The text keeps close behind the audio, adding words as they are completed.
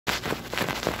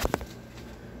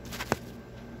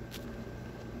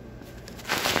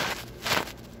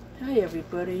Hi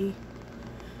everybody.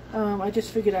 I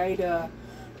just figured I'd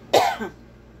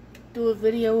do a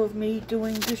video of me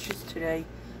doing dishes today,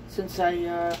 since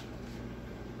I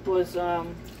was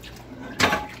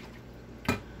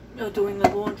doing the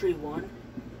laundry one.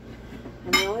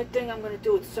 And the only thing I'm going to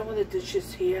do with some of the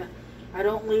dishes here, I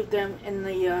don't leave them in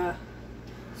the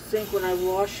sink when I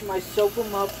wash them. I soak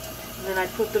them up and then I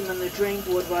put them in the drain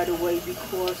board right away,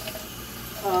 because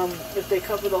if they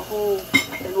cover the hole,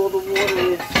 then all the water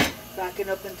is backing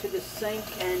up into the sink,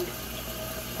 and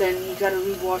then you got to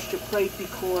rewash the plate,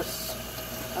 because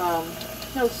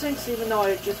sinks, even though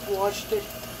I just washed it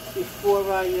before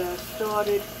I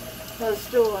started, there's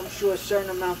still, I'm sure, a certain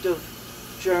amount of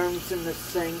germs in the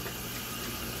sink.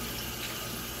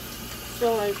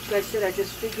 So like I said, I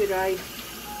just figured I'd,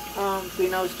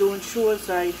 when I was doing chores,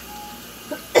 I'd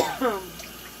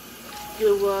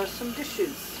do some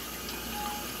dishes.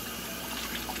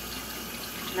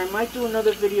 And I might do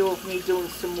another video of me doing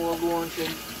some more laundry.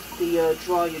 The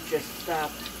dryer just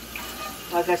stopped.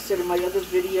 Like I said in my other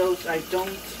videos, I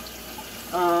don't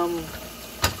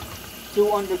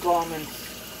do undergarments,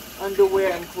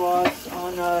 underwear and bras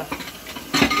on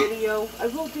video. I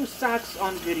will do socks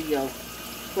on video,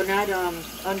 but not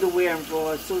underwear and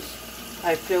bras. Those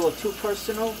I feel are too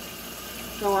personal.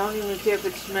 No, I don't even care if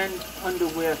it's men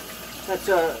underwear. That's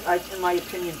in my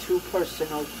opinion, too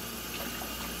personal.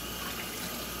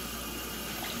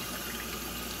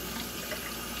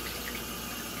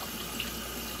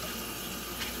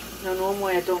 Now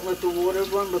normally I don't let the water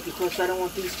run, but because I don't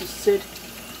want these to sit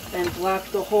and block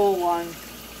the hole on,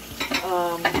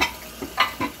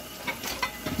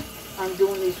 I'm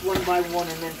doing these one by one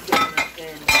and then putting them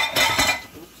in.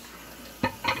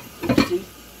 Oopsie.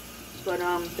 But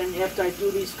then after I do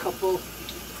these couple,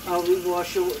 I'll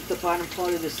rewash the bottom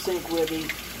part of the sink where the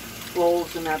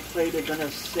bowls and that plate are gonna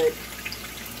sit.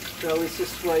 So it's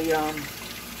this way,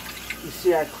 you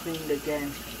see I cleaned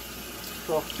again.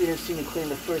 Well, you didn't see me clean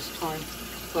the first time,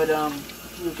 but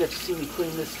you'll get to see me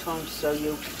clean this time, so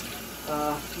you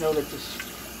know that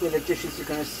where the dishes are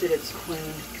going to sit, it's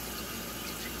clean.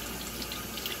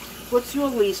 What's your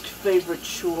least favorite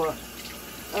chore?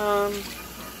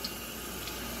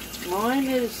 Mine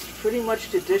is pretty much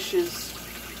the dishes,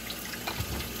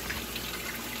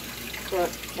 but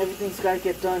everything's got to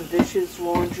get done. Dishes,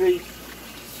 laundry,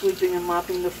 sweeping and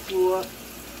mopping the floor.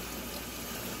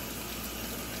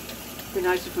 It'd be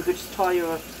nice if we could just hire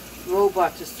a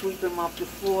robot to sweep and mop the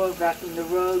floor, vacuum the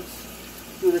rugs,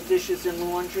 do the dishes and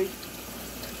laundry.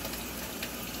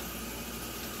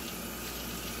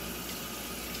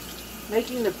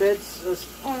 Making the beds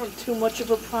aren't too much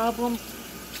of a problem,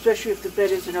 especially if the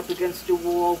bed isn't up against a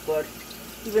wall, but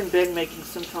even bed making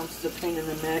sometimes is a pain in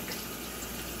the neck.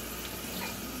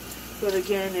 But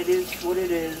again, it is what it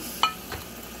is.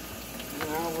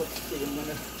 Now, let's see, I'm going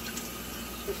to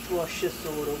just wash this a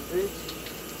little bit.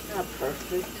 Not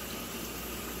perfect.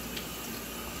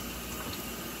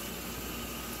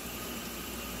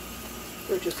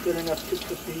 We're just good enough to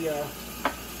put the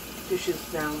dishes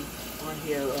down on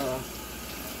here,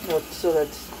 so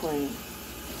that's clean.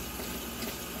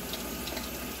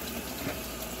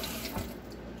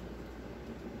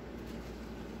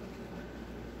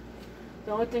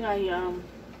 The only thing I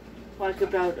like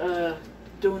about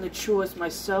doing the chores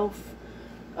myself,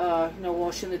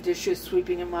 washing the dishes,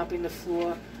 sweeping and mopping the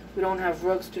floor. We don't have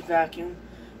rugs to vacuum,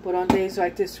 but on days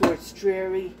like this where it's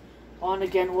dreary, on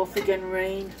again, off again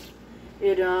rain,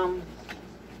 it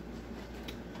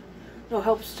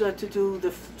helps to do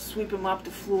the sweep and mop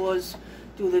the floors,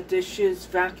 do the dishes,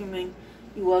 vacuuming.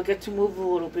 You get to move a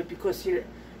little bit, because you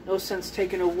no sense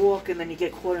taking a walk and then you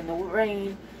get caught in the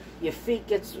rain. Your feet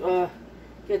get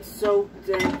soaked,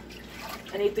 and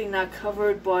anything not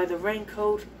covered by the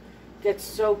raincoat gets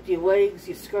soaked, your legs,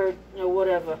 your skirt,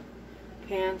 whatever,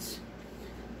 pants.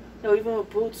 Even with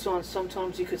boots on,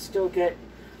 sometimes you could still get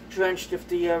drenched if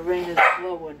the rain is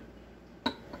blowing.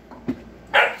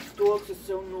 Dogs are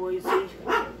so noisy. I'm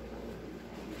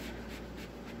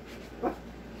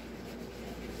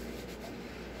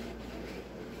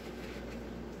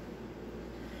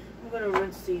going to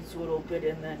rinse these a little bit,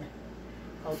 and then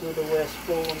I'll do the last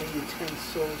bowl on the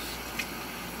utensils.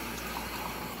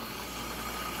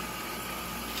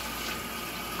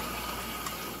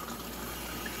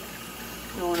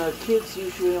 When kids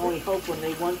usually only help when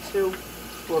they want to,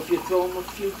 or if you throw them a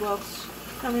few bucks.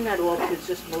 I mean, not all kids,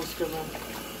 just most of them.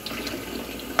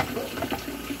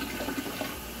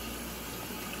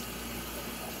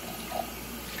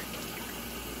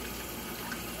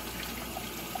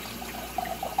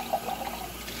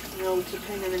 It's a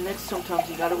pain in the neck sometimes.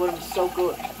 You gotta let them soak.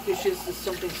 Dishes is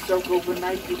something soak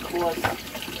overnight, because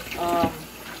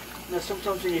You know,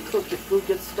 sometimes when you cook, the food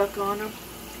gets stuck on them.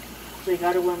 So you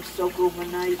gotta let them soak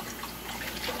overnight. You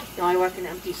know, I like an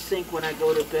empty sink when I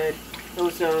go to bed. That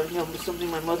was you know, something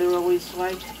my mother always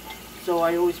liked. So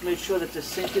I always made sure that the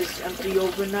sink is empty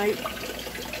overnight.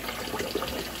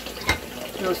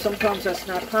 You know, sometimes that's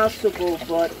not possible,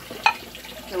 but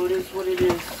you know, it is what it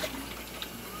is.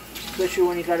 Especially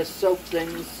when you gotta soak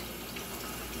things.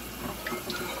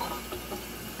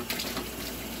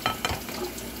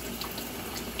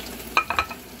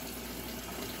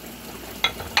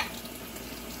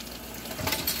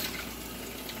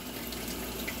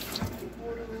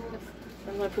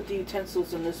 I'm going to put the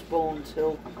utensils in this bowl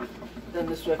until then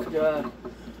this way I could,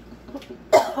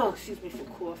 excuse me for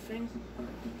coughing.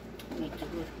 You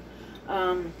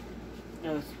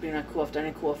know, it's being I coughed, I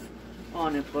didn't cough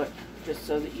on it, but just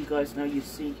so that you guys know, you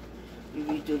see, you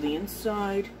redo the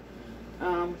inside.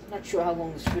 Not sure how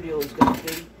long this video is going to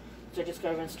be, so I just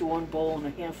got to rinse the one bowl and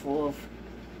a handful of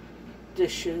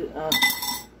dishes,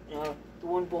 the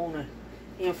one bowl and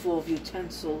a handful of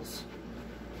utensils.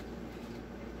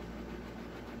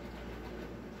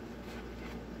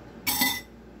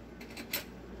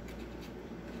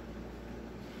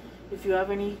 If you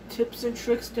have any tips and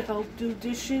tricks to help do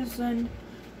dishes and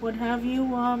what have you,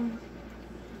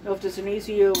 if there's an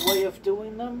easier way of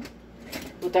doing them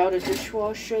without a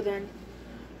dishwasher, then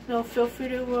you know, feel free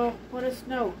to let us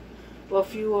know. Well,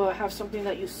 if you have something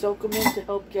that you soak them in to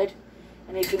help get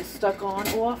anything stuck on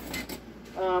off,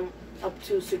 up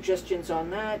to suggestions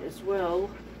on that as well.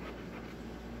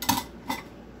 I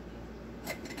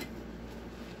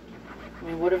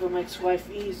mean, whatever makes life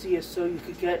easier so you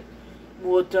could get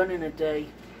more done in a day.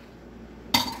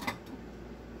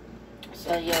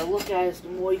 So yeah, look guys, the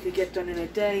more you could get done in a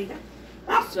day,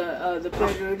 so, the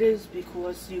better it is,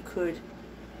 because you could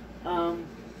you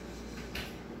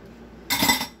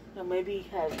know, maybe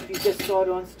if you get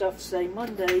started on stuff, say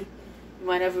Monday, you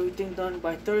might have everything done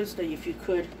by Thursday if you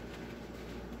could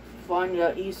find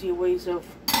easier ways of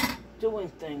doing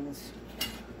things.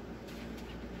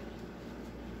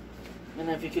 And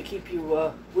if you could keep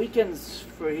your weekends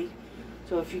free,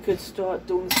 so if you could start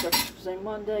doing stuff, say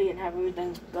Monday, and have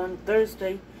everything done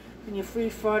Thursday, then you're free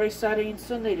Friday, Saturday, and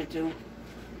Sunday to do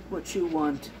what you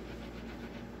want.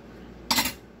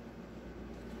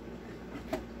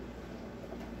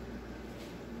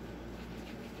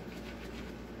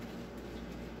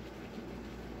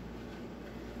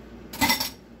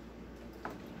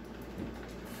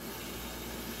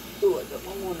 Ooh, I got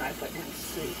one more knife I didn't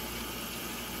see.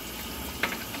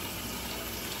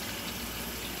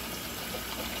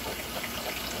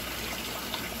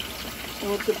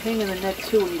 Well, it's a pain in the neck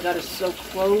too when you gotta soak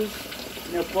clothes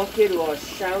in a bucket or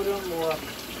shout them or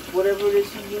whatever it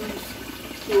is you use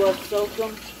to soak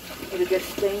them or to get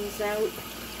stains out.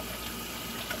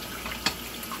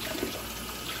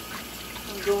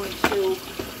 I'm going to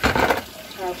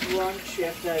have lunch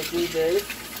after I do this.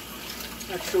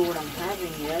 Not sure what I'm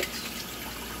having yet.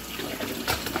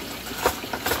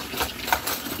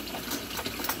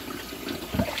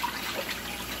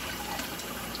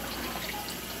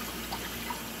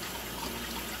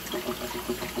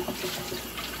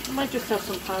 I might just have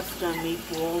some pasta and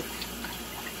meatballs.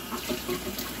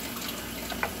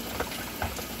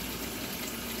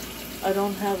 I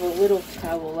don't have a little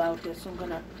towel out here, so I'm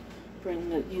gonna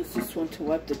use this one to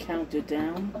wipe the counter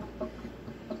down.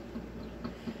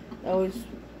 I always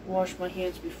wash my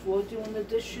hands before doing the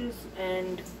dishes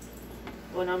and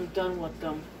when I'm done with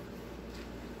them.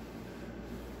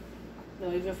 Now,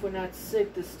 even if we're not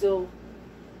sick, there's still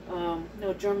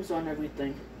no germs on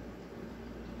everything.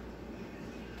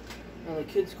 Now, the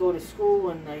kids go to school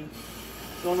and they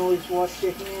don't always wash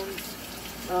their hands.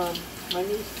 My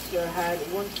niece had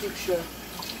one teacher,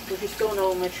 so she's still in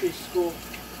elementary school,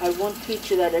 had one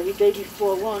teacher that every day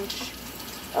before lunch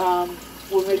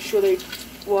would make sure they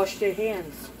wash their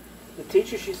hands. The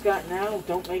teacher she's got now,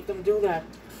 don't make them do that.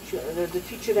 The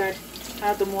teacher that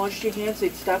had them wash their hands,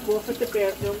 they'd stop off at the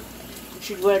bathroom, and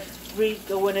she'd let 3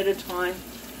 go in at a time.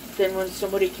 Then when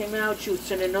somebody came out, she would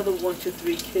send another 1 to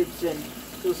 3 kids in.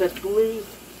 There was, I believe,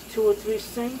 2 or 3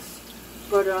 sinks,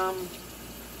 but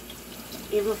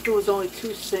even if there was only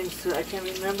 2 sinks, I can't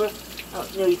remember,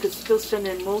 you know, you could still send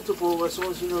in multiple as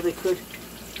long as, you know, they could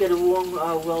get along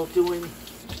well doing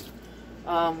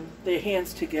their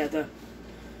hands together.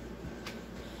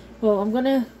 Well, I'm going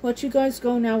to let you guys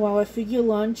go now while I figure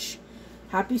lunch.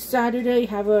 Happy Saturday,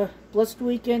 have a blessed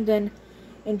weekend, and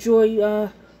enjoy,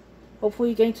 hopefully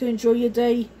you're going to enjoy your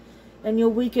day and your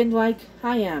weekend like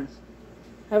I am.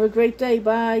 Have a great day.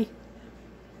 Bye.